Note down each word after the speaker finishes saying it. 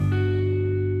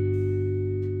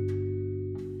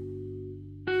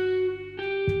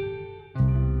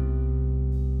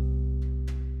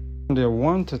I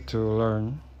wanted to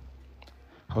learn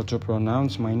how to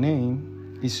pronounce my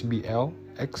name is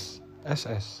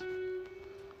BLXSS.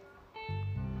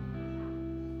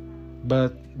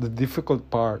 But the difficult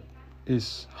part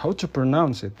is how to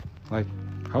pronounce it. Like,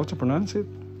 how to pronounce it?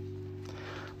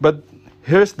 But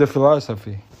here's the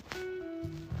philosophy,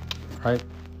 right?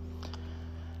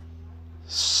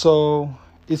 So,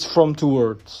 it's from two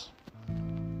words.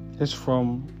 It's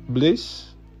from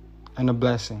bliss and the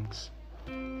blessings.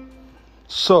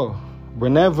 So,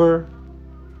 whoever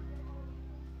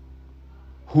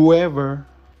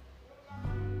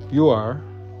you are,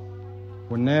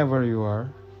 whoever you are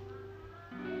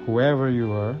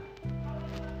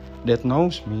that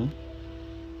knows me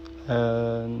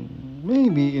and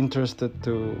maybe interested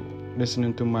to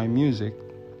listening to my music,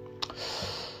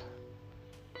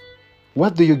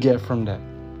 what do you get from that?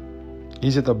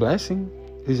 Is it a blessing?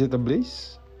 Is it a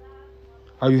bliss?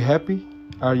 Are you happy?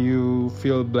 Are you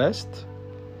feel blessed?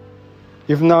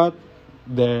 If not,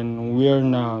 then we're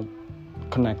not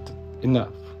connected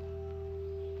enough.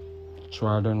 So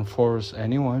I don't force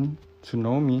anyone to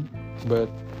know me, but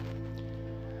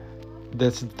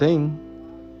that's the thing.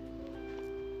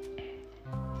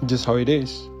 Just how it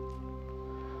is.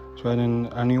 So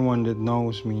anyone that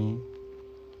knows me,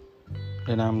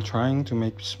 that I'm trying to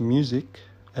make music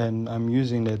and I'm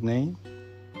using that name,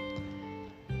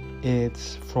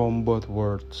 it's from both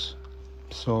words.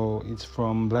 So it's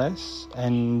from bless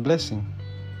and blessing.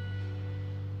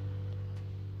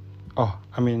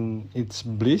 It's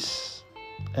bliss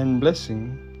and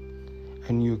blessing,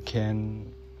 and you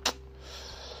can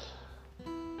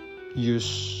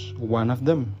use one of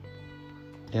them.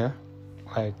 Yeah?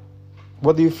 Like,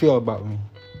 what do you feel about me?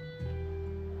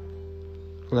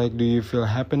 Like, do you feel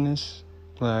happiness?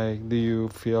 Like, do you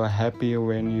feel happy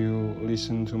when you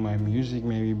listen to my music?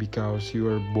 Maybe because you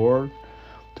are bored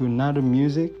to another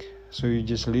music, so you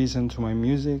just listen to my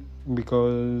music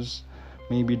because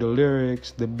maybe the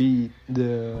lyrics, the beat,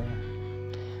 the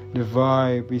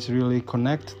vibe is really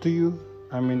connected to you.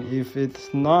 If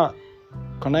it's not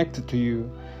connected to you,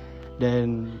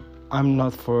 then I'm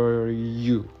not for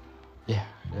you. Yeah,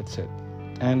 that's it.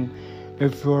 And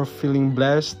if you're feeling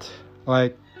blessed,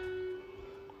 like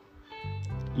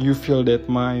you feel that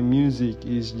my music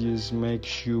is just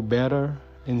makes you better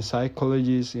in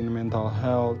psychology, in mental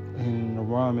health, in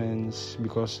romance,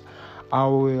 because I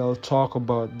will talk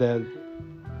about that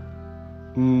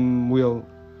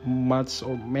much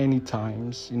or many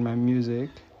times in my music.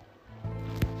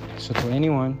 So to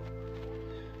anyone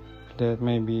that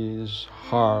maybe is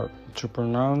hard to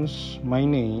pronounce my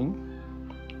name,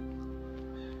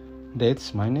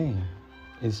 that's my name.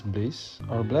 It's Bliss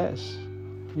or Bless.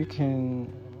 You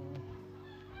can,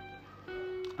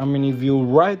 if you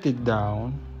write it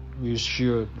down, you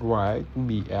should write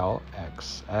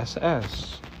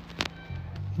BLXSS.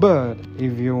 But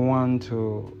if you want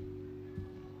to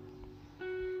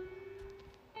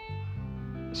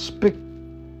speak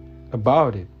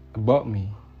about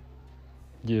me,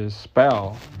 just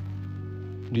spell.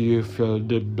 Do you feel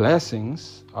the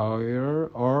blessings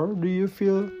or do you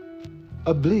feel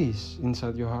a bliss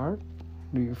inside your heart?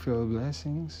 Do you feel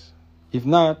blessings? If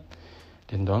not,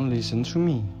 then don't listen to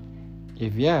me.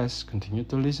 If yes, continue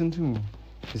to listen to me.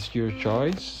 It's your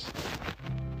choice,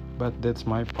 but that's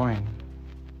my point.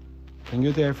 Thank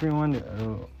you to everyone that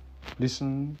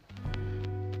listen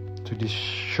to this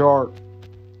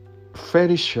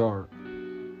very short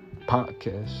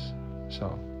podcast.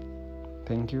 So,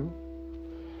 thank you.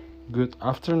 Good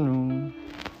afternoon.